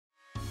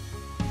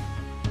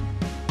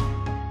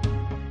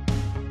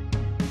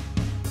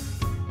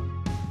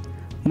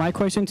My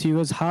question to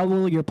you is, how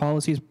will your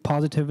policies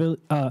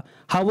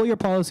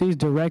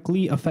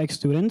directly affect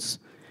students,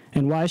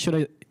 and why should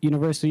a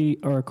university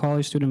or a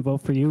college student vote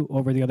for you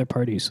over the other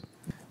parties?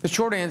 The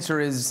short answer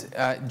is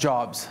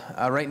jobs.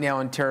 Right now,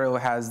 Ontario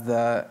has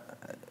the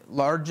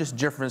largest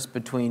difference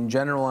between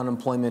general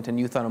unemployment and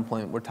youth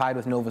unemployment. We're tied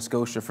with Nova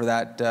Scotia for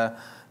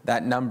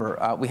that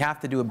number. We have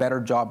to do a better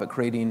job at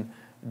creating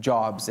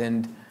jobs.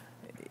 And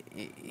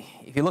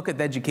if you look at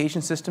the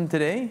education system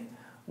today,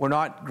 we're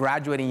not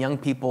graduating young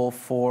people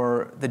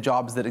for the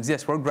jobs that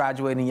exist. We're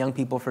graduating young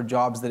people for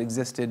jobs that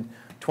existed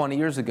 20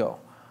 years ago.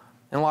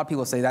 And a lot of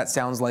people say that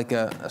sounds like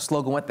a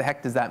slogan. What the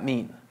heck does that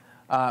mean?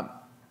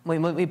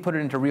 Let me put it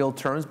into real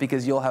terms,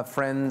 because you'll have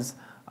friends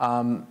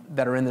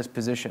that are in this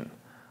position.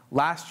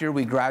 Last year,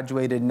 we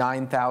graduated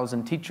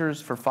 9,000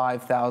 teachers for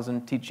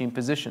 5,000 teaching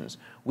positions.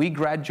 We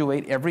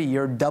graduate every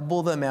year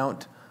double the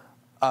amount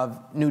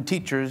of new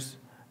teachers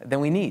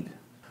than we need.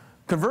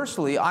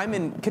 Conversely, I'm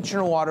in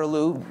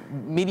Kitchener-Waterloo,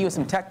 meeting with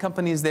some tech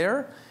companies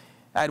there.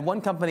 I had one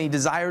company,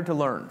 Desire to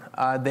Learn.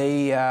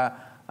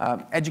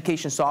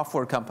 Education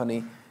software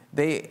company.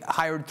 They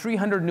hired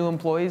 300 new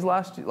employees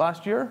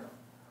last year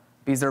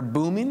because they're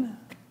booming,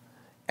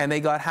 and they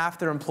got half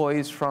their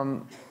employees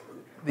from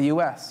the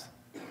US.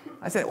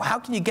 I said, well, how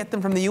can you get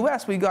them from the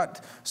US? We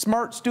got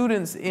smart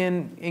students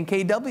in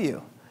KW.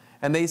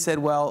 And they said,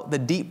 well, the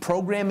deep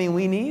programming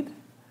we need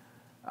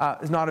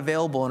is not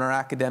available in our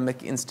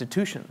academic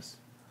institutions.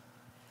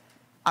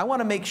 I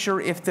want to make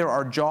sure if there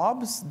are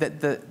jobs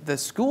that the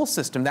school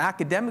system, the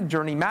academic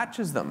journey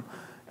matches them.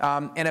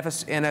 And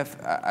if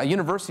a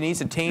university needs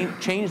to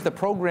change the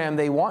program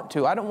they want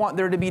to, I don't want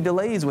there to be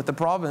delays with the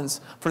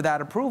province for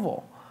that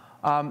approval.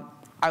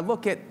 I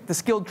look at the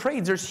skilled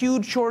trades. There's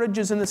huge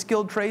shortages in the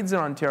skilled trades in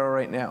Ontario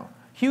right now.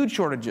 Huge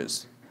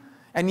shortages.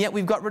 And yet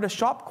we've got rid of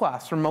shop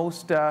class for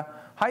most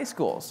high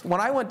schools.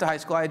 When I went to high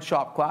school, I had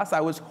shop class.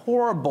 I was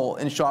horrible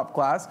in shop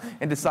class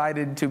and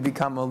decided to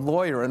become a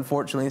lawyer,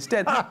 unfortunately,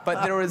 instead.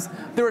 But there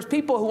was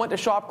people who went to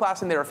shop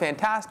class and they were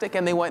fantastic,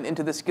 and they went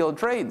into the skilled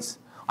trades.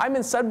 I'm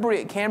in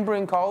Sudbury at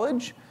Cambrian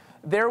College.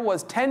 There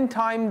was 10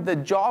 times the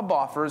job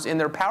offers in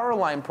their power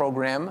line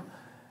program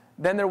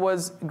than there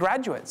was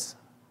graduates.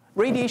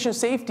 Radiation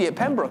safety at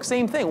Pembroke,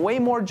 same thing, way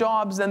more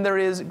jobs than there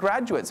is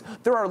graduates.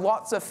 There are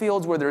lots of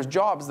fields where there's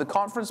jobs. The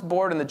conference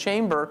board and the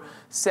chamber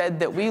said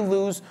that we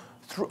lose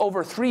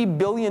over $3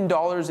 billion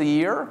a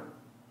year,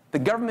 the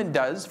government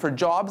does, for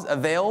jobs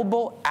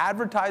available,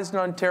 advertised in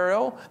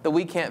Ontario, that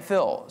we can't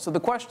fill. So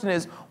the question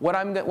is, what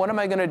am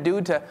I going to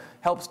do to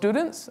help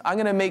students? I'm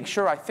going to make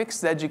sure I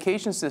fix the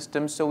education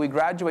system so we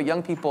graduate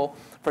young people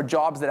for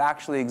jobs that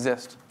actually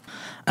exist.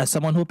 As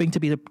someone hoping to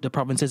be the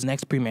province's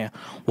next premier,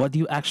 what do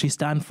you actually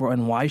stand for,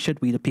 and why should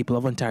we, the people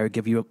of Ontario,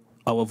 give you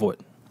our vote?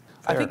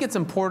 I think it's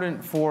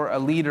important for a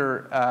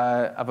leader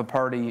of a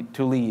party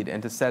to lead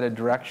and to set a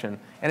direction.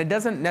 And it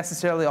doesn't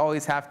necessarily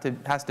always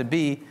has to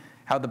be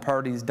how the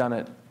party's done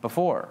it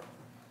before.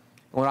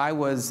 When I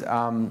was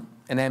an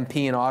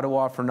MP in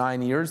Ottawa for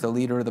 9 years, the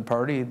leader of the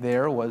party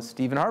there was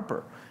Stephen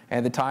Harper. And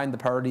at the time, the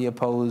party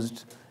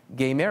opposed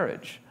gay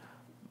marriage.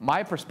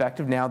 My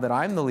perspective, now that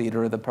I'm the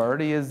leader of the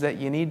party, is that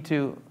you need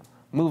to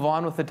move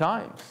on with the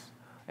times.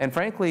 And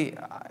frankly,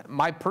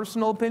 my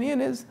personal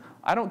opinion is,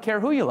 I don't care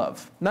who you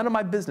love. None of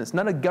my business,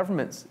 none of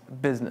government's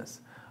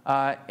business.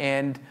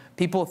 And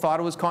people thought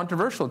it was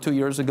controversial 2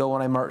 years ago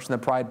when I marched in the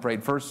Pride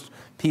Parade. First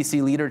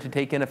PC leader to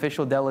take an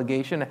official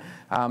delegation.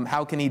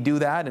 How can he do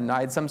that? And I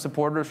had some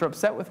supporters who were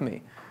upset with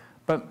me.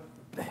 But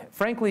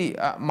frankly,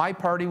 my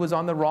party was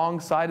on the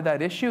wrong side of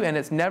that issue, and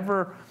it's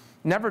never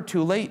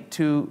too late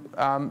to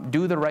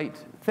do the right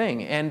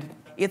thing. And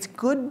it's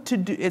good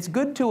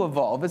to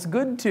evolve. It's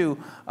good to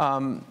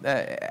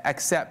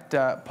accept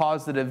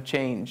positive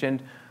change.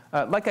 And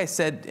like I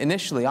said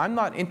initially, I'm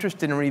not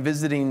interested in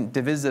revisiting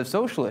divisive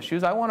social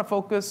issues. I want to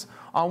focus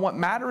on what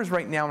matters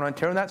right now in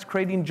Ontario, and that's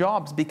creating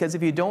jobs. Because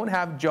if you don't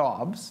have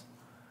jobs,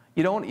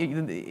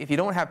 if you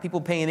don't have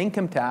people paying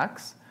income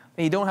tax,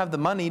 then you don't have the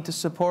money to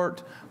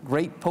support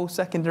great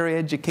post-secondary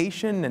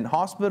education and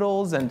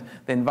hospitals and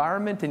the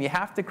environment, and you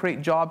have to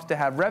create jobs to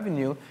have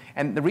revenue.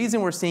 And the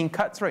reason we're seeing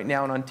cuts right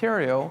now in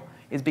Ontario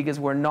is because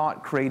we're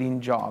not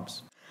creating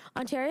jobs.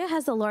 Ontario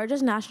has the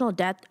largest national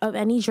debt of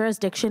any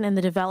jurisdiction in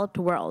the developed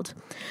world.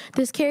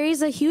 This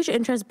carries a huge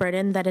interest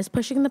burden that is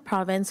pushing the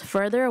province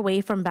further away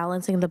from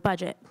balancing the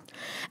budget.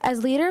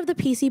 As leader of the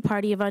PC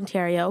Party of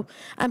Ontario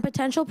and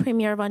potential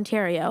Premier of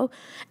Ontario,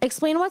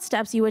 explain what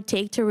steps you would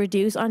take to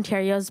reduce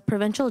Ontario's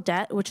provincial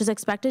debt, which is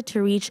expected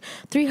to reach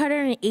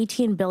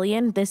 $318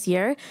 billion this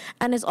year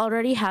and is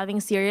already having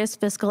serious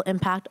fiscal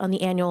impact on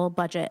the annual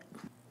budget.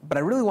 But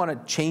I really want to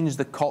change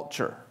the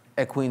culture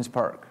at Queen's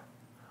Park.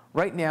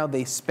 Right now,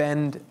 they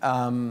spend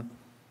in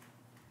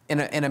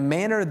a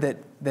manner that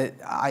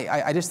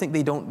I just think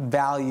they don't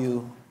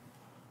value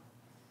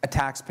a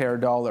taxpayer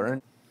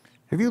dollar.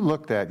 Have you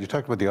looked at, you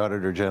talked about the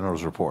Auditor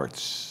General's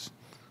reports.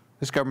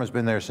 This government's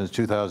been there since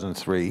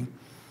 2003,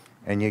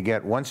 and you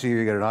get, once a year,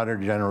 you get an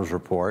Auditor General's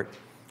report.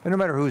 And no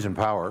matter who's in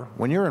power,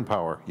 when you're in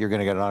power, you're going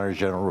to get an Auditor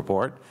General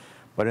report.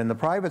 But in the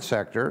private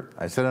sector,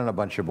 I sit on a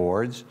bunch of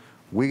boards,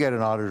 we get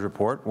an auditor's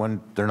report.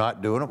 When they're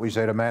not doing it, we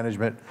say to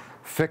management,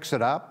 fix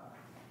it up,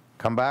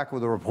 come back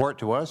with a report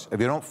to us. If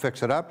you don't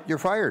fix it up, you're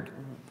fired.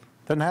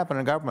 Doesn't happen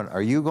in government.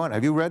 Are you going,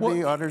 have you read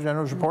the Auditor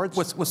General's reports?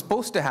 What's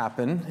supposed to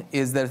happen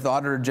is that if the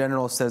Auditor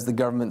General says the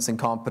government's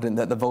incompetent,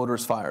 that the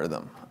voters fire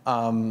them.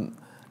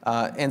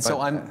 And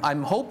so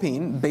I'm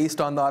hoping,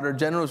 based on the Auditor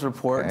General's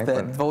report,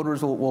 that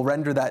voters will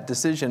render that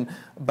decision.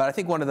 But I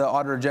think one of the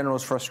Auditor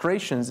General's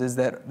frustrations is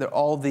that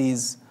all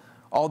these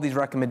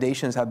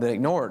recommendations have been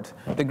ignored.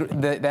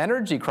 The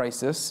energy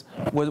crisis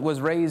was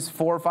raised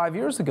 4 or 5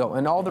 years ago,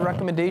 and all the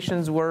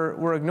recommendations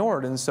were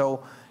ignored. And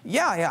so,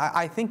 yeah,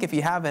 I think if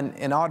you have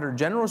an Auditor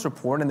General's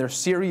report and there's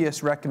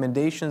serious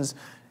recommendations,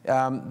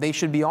 they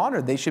should be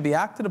honored. They should be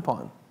acted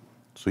upon.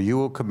 So you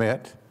will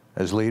commit,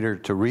 as leader,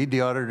 to read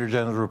the Auditor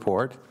General's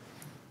report,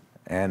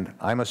 and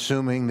I'm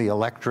assuming the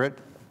electorate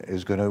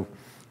is going to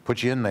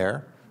put you in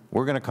there.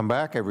 We're going to come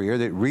back every year,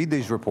 that read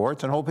these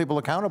reports and hold people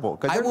accountable.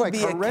 I will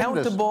be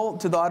accountable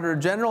to the Auditor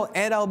General,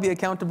 and I'll be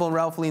accountable in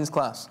Ralph Lean's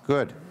class.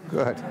 Good,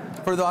 good.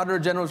 For the Auditor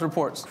General's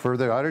reports. For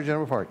the Auditor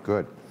General report,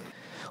 good.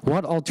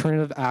 What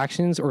alternative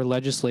actions or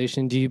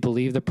legislation do you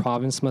believe the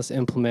province must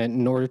implement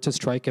in order to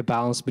strike a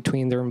balance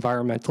between their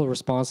environmental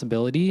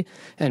responsibility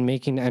and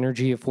making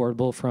energy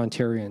affordable for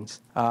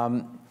Ontarians?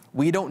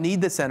 We don't need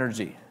this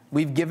energy.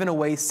 We've given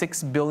away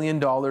 $6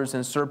 billion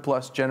in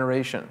surplus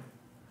generation.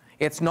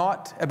 It's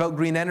not about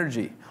green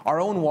energy.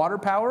 Our own water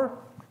power,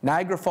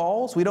 Niagara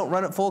Falls, we don't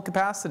run at full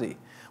capacity.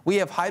 We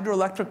have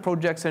hydroelectric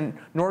projects in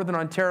Northern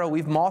Ontario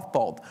we've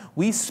mothballed.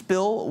 We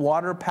spill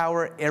water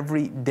power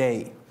every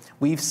day.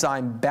 We've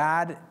signed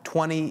bad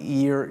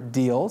 20-year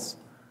deals,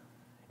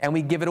 and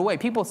we give it away.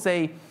 People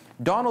say,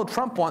 Donald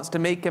Trump wants to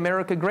make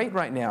America great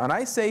right now. And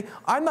I say,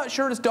 I'm not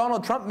sure it's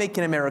Donald Trump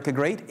making America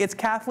great. It's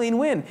Kathleen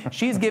Wynne.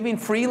 She's giving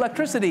free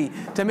electricity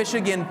to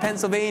Michigan,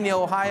 Pennsylvania,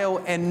 Ohio,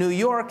 and New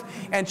York.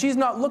 And she's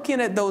not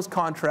looking at those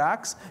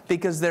contracts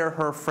because they're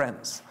her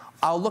friends.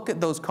 I'll look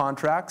at those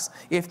contracts.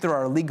 If there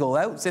are legal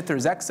outs, if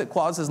there's exit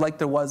clauses like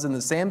there was in the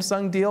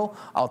Samsung deal,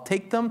 I'll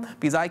take them,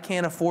 because I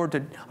can't afford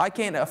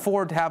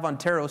to have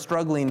Ontario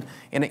struggling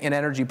in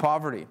energy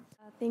poverty.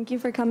 Thank you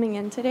for coming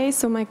in today.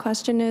 So my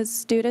question is,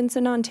 students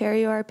in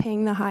Ontario are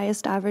paying the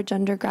highest average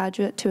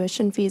undergraduate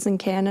tuition fees in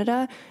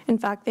Canada. In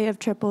fact, they have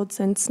tripled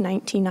since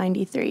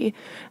 1993.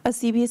 A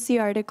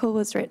CBC article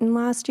was written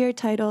last year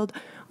titled,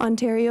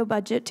 Ontario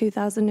Budget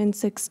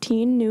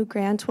 2016, New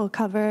Grant Will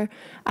Cover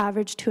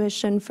Average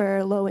Tuition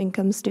for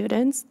Low-Income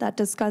Students, that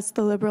discussed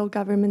the Liberal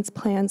government's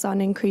plans on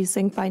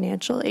increasing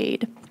financial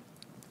aid.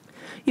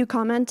 You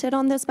commented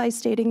on this by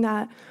stating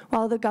that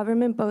while the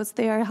government boasts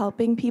they are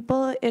helping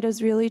people, it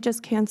is really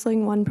just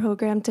canceling one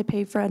program to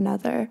pay for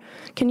another.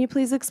 Can you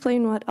please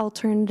explain what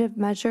alternative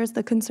measures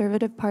the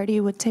Conservative Party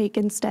would take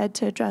instead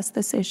to address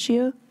this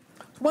issue?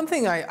 One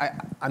thing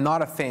I'm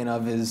not a fan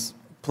of is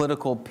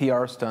political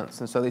PR stunts.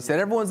 And so they said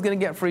everyone's going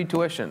to get free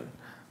tuition.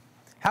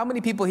 How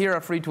many people here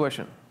have free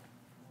tuition?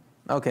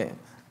 Okay,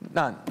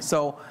 none.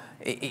 So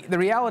the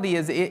reality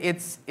is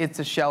it's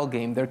a shell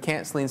game. They're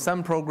canceling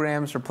some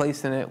programs,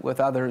 replacing it with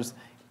others.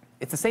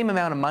 It's the same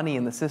amount of money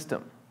in the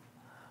system.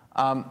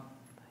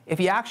 If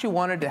you actually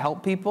wanted to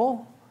help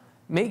people,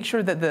 make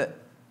sure that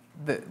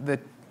the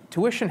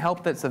tuition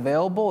help that's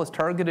available is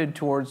targeted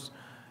towards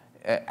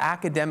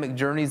academic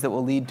journeys that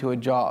will lead to a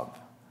job.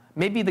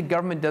 Maybe the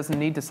government doesn't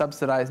need to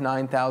subsidize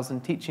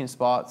 9,000 teaching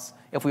spots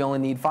if we only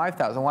need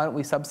 5,000. Why don't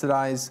we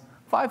subsidize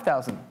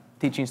 5,000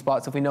 teaching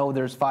spots if we know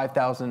there's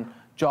 5,000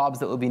 jobs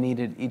that will be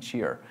needed each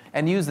year,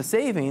 and use the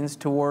savings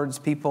towards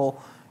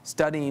people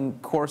studying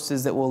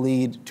courses that will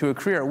lead to a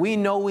career. We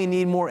know we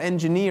need more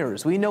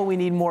engineers. We know we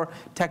need more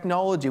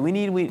technology. We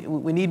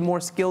need more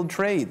skilled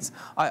trades.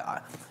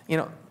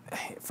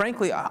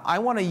 Frankly, I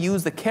want to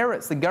use the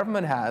carrots the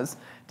government has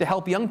to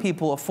help young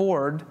people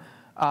afford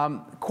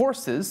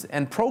courses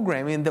and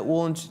programming that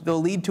will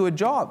lead to a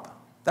job.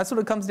 That's what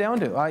it comes down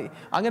to. I'm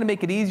going to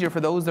make it easier for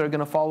those that are going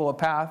to follow a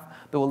path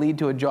that will lead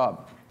to a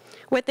job.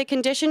 With the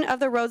condition of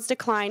the roads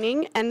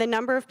declining and the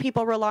number of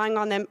people relying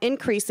on them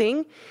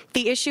increasing,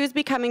 the issue is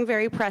becoming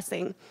very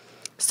pressing.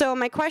 So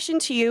my question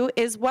to you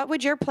is, what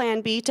would your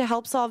plan be to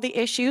help solve the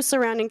issues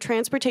surrounding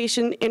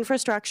transportation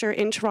infrastructure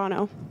in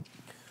Toronto?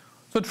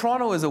 So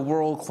Toronto is a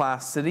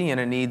world-class city, and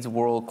it needs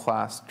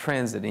world-class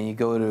transit. And you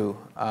go to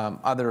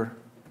other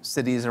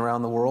cities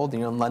around the world,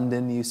 in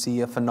London, you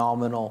see a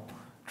phenomenal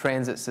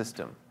transit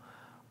system.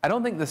 I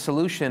don't think the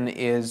solution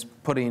is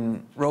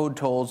putting road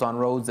tolls on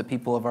roads that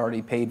people have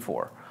already paid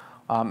for.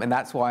 And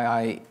that's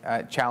why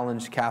I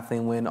challenged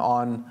Kathleen Wynne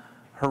on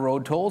her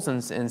road tolls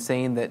and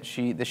saying that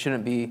this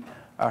shouldn't be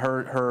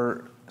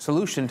her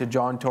solution to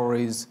John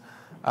Tory's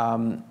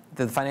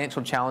the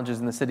financial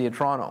challenges in the city of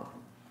Toronto.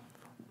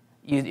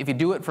 If you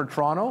do it for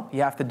Toronto,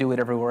 you have to do it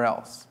everywhere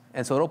else.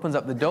 And so it opens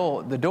up the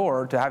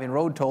door to having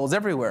road tolls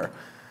everywhere.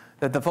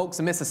 That the folks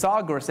in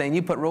Mississauga are saying,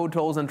 you put road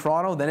tolls in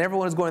Toronto, then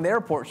everyone who's going to the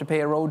airport should pay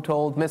a road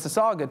toll to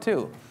Mississauga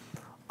too.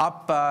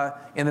 Up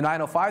in the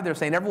 905, they're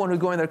saying everyone who's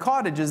going to their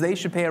cottages, they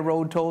should pay a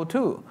road toll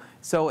too.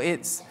 So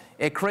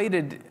it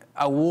created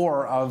a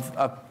war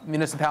of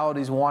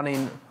municipalities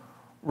wanting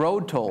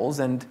road tolls,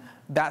 and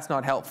that's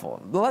not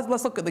helpful.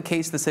 Let's look at the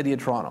case of the City of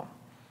Toronto.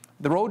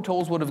 The road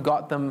tolls would have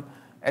got them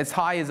as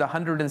high as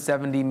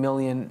 $170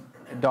 million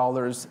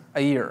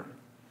a year.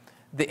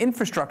 The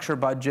infrastructure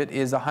budget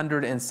is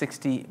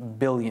 $160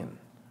 billion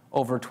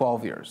over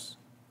 12 years.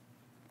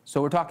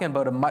 So we're talking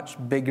about a much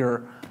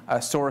bigger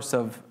source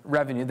of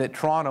revenue that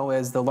Toronto,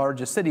 as the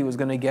largest city, was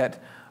going to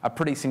get a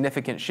pretty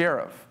significant share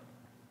of.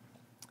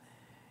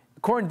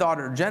 According to the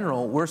Auditor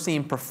General, we're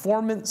seeing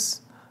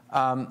performance,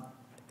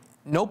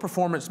 no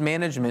performance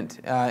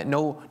management,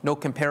 no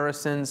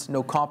comparisons,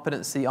 no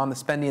competency on the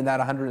spending of that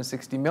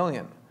 $160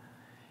 million.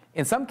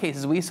 In some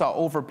cases, we saw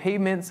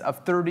overpayments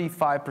of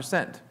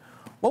 35%.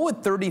 What would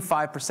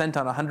 35%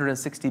 on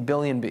 $160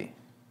 billion be?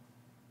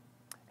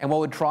 And what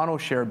would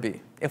Toronto's share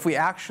be? If we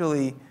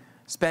actually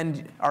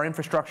spend our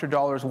infrastructure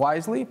dollars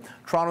wisely,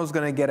 Toronto's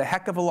going to get a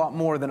heck of a lot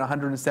more than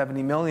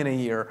 $170 million a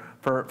year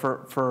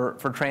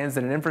for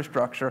transit and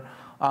infrastructure.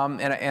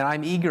 And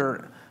I'm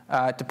eager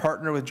to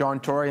partner with John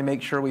Tory and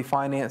make sure we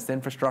finance the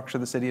infrastructure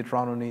the City of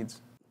Toronto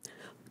needs.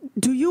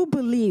 Do you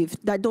believe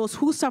that those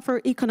who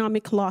suffer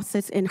economic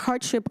losses and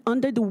hardship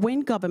under the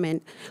Wynne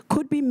government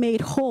could be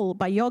made whole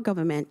by your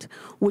government?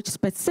 Which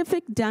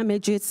specific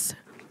damages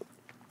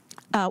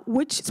are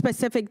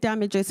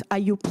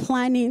you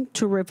planning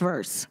to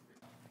reverse?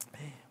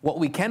 What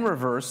we can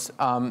reverse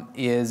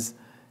is,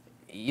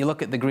 you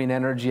look at the Green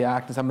Energy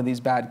Act and some of these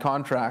bad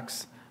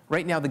contracts.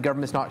 Right now, the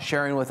government's not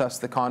sharing with us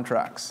the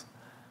contracts,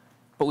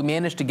 but we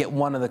managed to get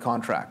one of the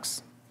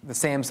contracts. The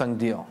Samsung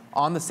deal.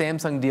 On the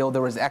Samsung deal,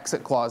 there was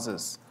exit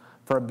clauses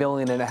for $1.5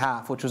 billion,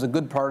 which was a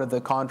good part of the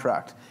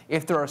contract.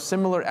 If there are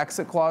similar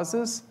exit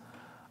clauses,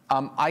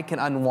 I can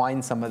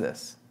unwind some of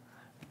this.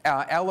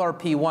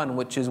 LRP1,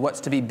 which is what's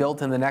to be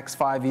built in the next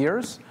 5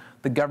 years,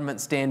 the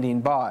government's standing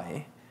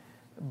by,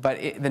 but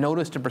the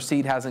notice to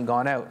proceed hasn't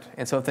gone out.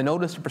 And so if the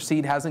notice to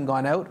proceed hasn't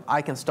gone out,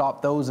 I can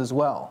stop those as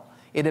well.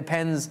 It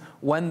depends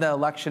when the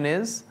election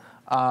is.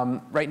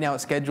 Right now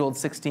it's scheduled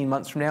 16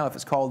 months from now. If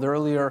it's called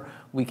earlier,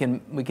 we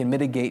can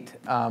mitigate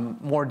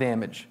more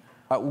damage.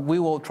 We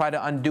will try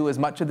to undo as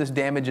much of this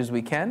damage as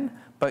we can,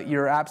 but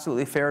you're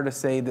absolutely fair to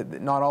say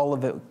that not all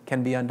of it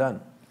can be undone.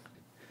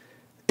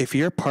 If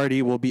your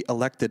party will be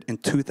elected in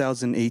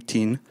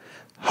 2018,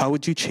 how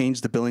would you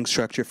change the billing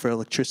structure for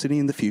electricity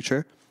in the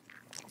future?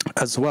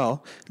 As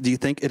well, do you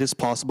think it is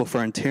possible for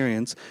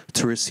Ontarians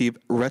to receive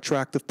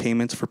retroactive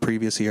payments for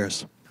previous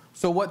years?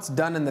 So what's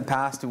done in the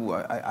past,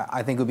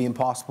 I think would be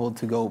impossible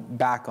to go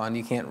back on.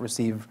 You can't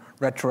receive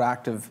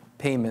retroactive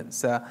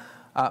payments.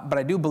 But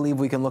I do believe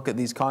we can look at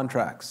these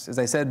contracts. As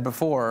I said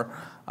before,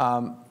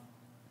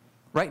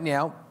 right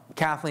now,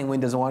 Kathleen Wynne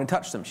doesn't want to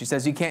touch them. She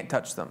says you can't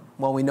touch them.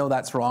 Well, we know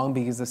that's wrong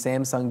because the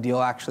Samsung deal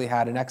actually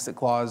had an exit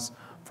clause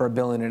for $1.5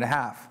 billion.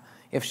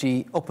 If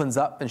she opens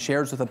up and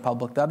shares with the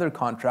public the other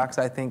contracts,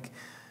 I think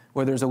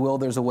where there's a will,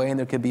 there's a way, and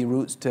there could be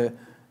routes to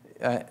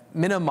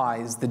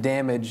minimize the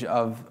damage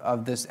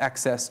of this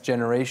excess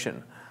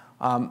generation.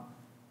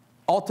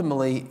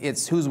 Ultimately,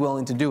 it's who's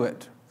willing to do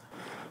it.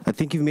 I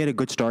think you've made a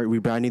good start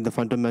rebranding the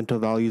fundamental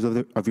values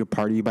of your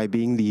party by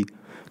being the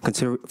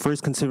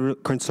first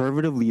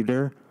conservative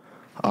leader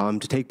to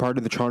take part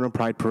in the Toronto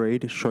Pride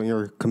Parade, showing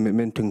your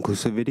commitment to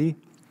inclusivity.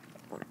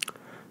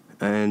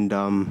 And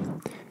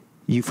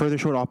you further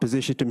showed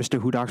opposition to Mr.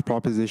 Hudak's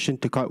proposition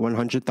to cut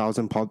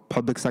 100,000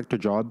 public sector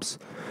jobs,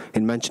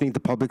 in mentioning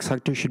the public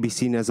sector should be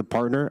seen as a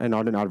partner and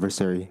not an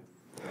adversary.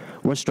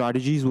 What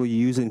strategies will you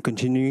use in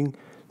continuing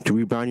to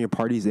rebrand your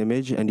party's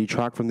image and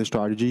detract from the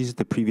strategies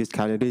the previous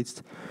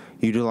candidates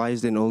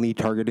utilized in only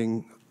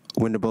targeting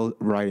winnable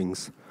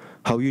ridings?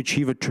 How will you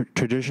achieve a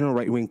traditional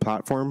right-wing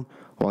platform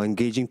while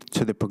engaging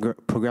to the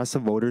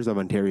progressive voters of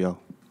Ontario?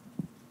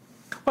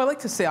 Well, I like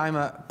to say I'm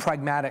a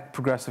pragmatic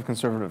progressive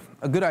conservative.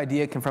 A good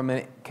idea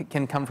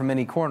can come from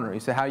any corner. You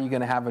say, how are you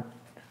going to have a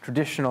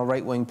traditional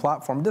right-wing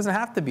platform? It doesn't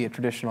have to be a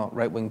traditional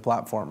right-wing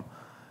platform.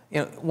 You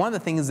know, one of the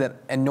things that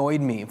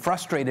annoyed me,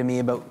 frustrated me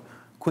about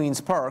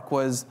Queen's Park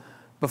was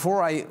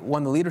before I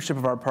won the leadership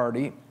of our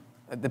party,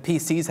 the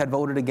PCs had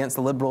voted against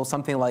the Liberals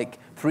something like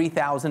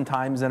 3,000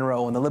 times in a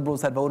row, and the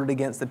Liberals had voted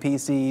against the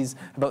PCs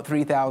about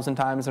 3,000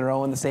 times in a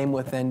row, and the same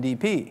with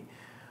NDP.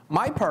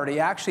 My party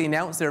actually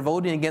announced they're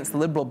voting against the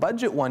Liberal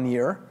budget one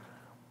year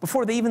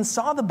before they even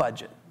saw the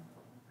budget.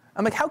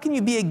 I'm like, how can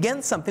you be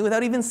against something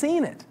without even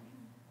seeing it?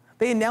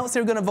 They announced they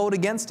were going to vote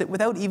against it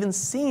without even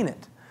seeing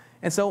it.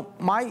 And so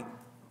my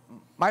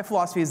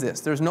philosophy is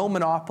this: there's no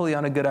monopoly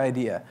on a good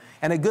idea.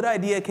 And a good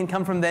idea can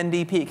come from the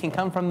NDP, it can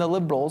come from the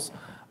Liberals,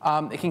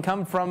 it can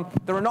come from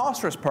the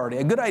Rhinoceros Party.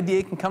 A good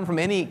idea can come from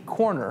any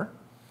corner.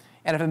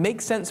 And if it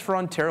makes sense for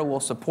Ontario,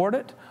 we'll support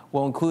it.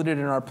 We'll include it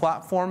in our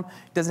platform.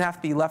 It doesn't have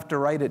to be left or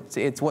right.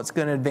 It's what's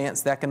going to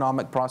advance the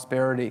economic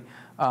prosperity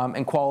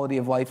and quality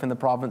of life in the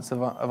province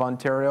of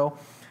Ontario.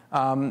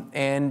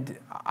 And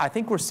I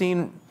think we're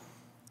seeing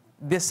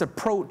this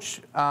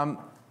approach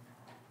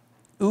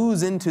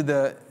ooze into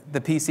the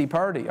PC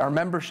party. Our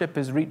membership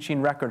is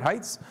reaching record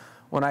heights.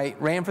 When I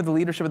ran for the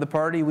leadership of the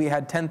party, we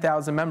had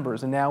 10,000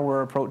 members, and now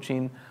we're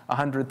approaching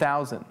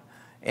 100,000.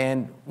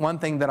 And one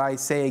thing that I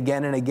say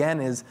again and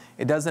again is,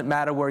 it doesn't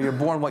matter where you're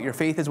born, what your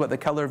faith is, what the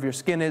color of your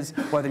skin is,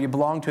 whether you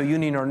belong to a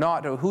union or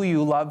not, or who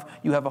you love,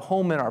 you have a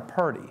home in our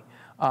party.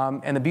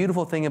 And the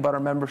beautiful thing about our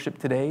membership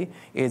today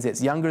is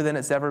it's younger than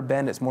it's ever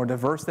been, it's more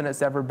diverse than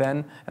it's ever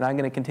been, and I'm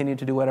going to continue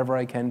to do whatever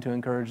I can to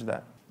encourage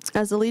that.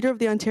 As the leader of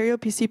the Ontario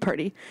PC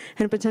Party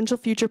and potential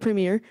future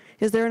premier,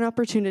 is there an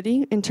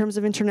opportunity in terms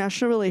of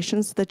international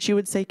relations that you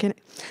would say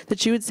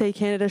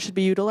Canada should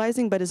be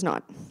utilizing but is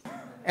not?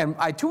 And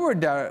I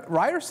toured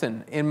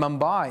Ryerson in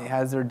Mumbai,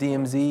 has their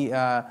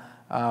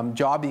DMZ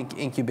job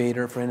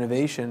incubator for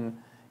innovation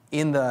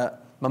in the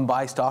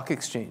Mumbai Stock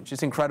Exchange.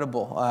 It's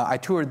incredible. I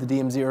toured the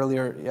DMZ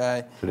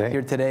earlier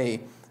here today.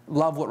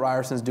 Love what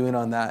Ryerson's doing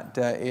on that.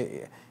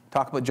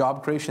 Talk about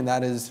job creation,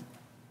 that is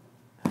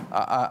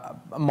a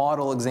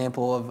model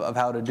example of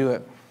how to do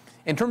it.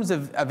 In terms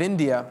of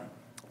India,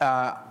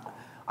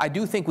 I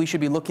do think we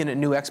should be looking at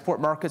new export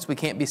markets. We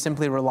can't be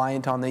simply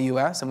reliant on the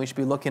US, and we should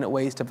be looking at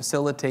ways to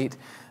facilitate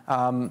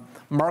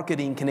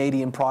marketing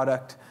Canadian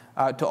product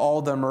to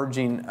all the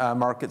emerging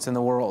markets in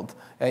the world.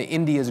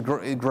 India's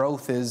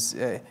growth is,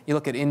 you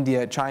look at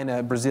India,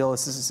 China, Brazil,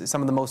 this is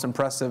some of the most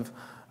impressive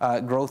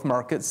growth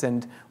markets,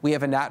 and we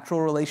have a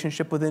natural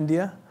relationship with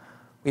India.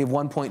 We have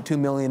 1.2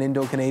 million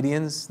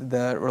Indo-Canadians.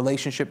 The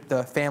relationship,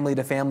 the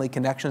family-to-family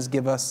connections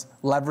give us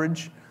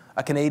leverage.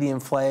 A Canadian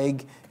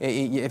flag,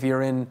 if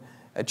you're in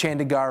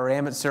Chandigarh or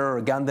Amritsar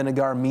or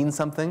Gandhinagar, means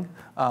something,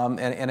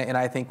 and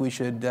I think we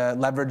should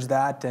leverage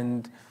that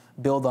and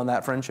build on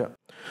that friendship.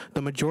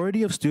 The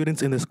majority of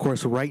students in this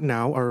course right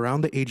now are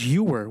around the age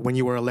you were when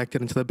you were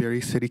elected into the Barrie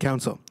City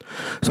Council.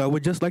 So I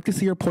would just like to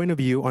see your point of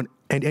view on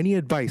and any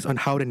advice on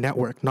how to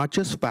network, not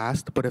just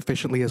fast, but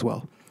efficiently as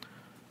well.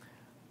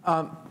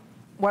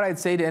 What I'd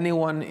say to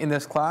anyone in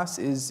this class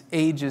is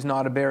age is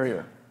not a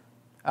barrier.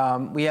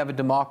 We have a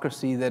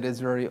democracy that is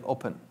very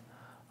open.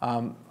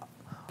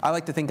 I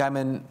like to think I'm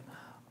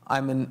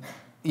an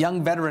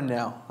young veteran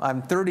now.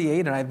 I'm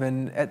 38 and I've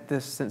been at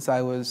this since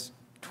I was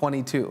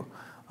 22,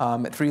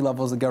 at 3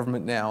 levels of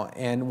government now.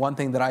 And one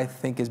thing that I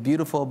think is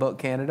beautiful about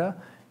Canada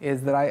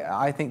is that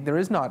I think there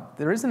isn't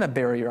a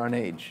barrier on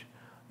age.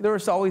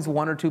 There's always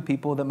 1 or 2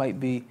 people that might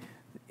be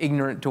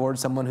ignorant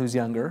towards someone who's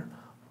younger,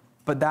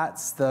 but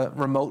that's the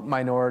remote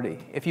minority.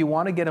 If you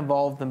want to get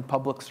involved in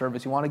public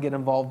service, you want to get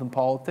involved in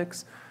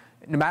politics,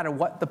 no matter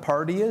what the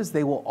party is,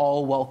 they will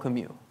all welcome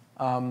you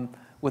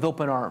with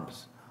open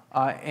arms.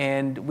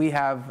 And we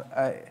have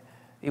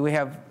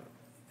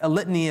a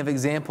litany of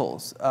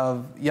examples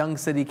of young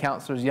city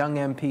councillors, young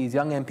MPs,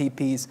 young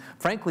MPPs.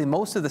 Frankly,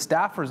 most of the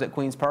staffers at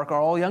Queen's Park are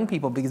all young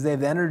people because they have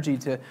the energy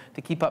to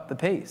keep up the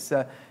pace.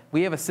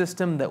 We have a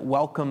system that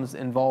welcomes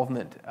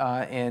involvement,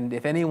 and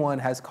if anyone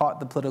has caught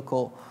the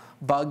political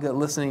bug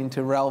listening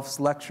to Ralph's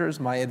lectures,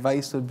 my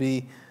advice would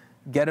be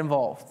get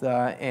involved.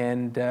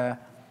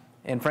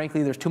 And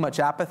frankly, there's too much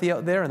apathy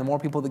out there, and the more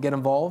people that get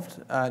involved,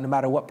 no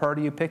matter what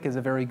party you pick, is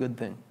a very good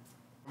thing.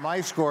 My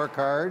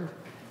scorecard,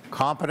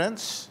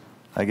 competence,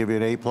 I give you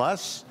an A+.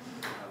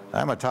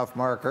 I'm a tough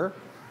marker.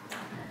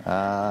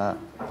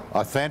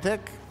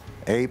 Authentic,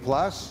 A+.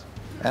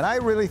 And I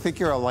really think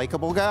you're a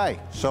likable guy.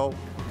 So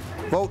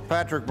vote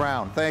Patrick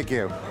Brown. Thank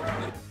you.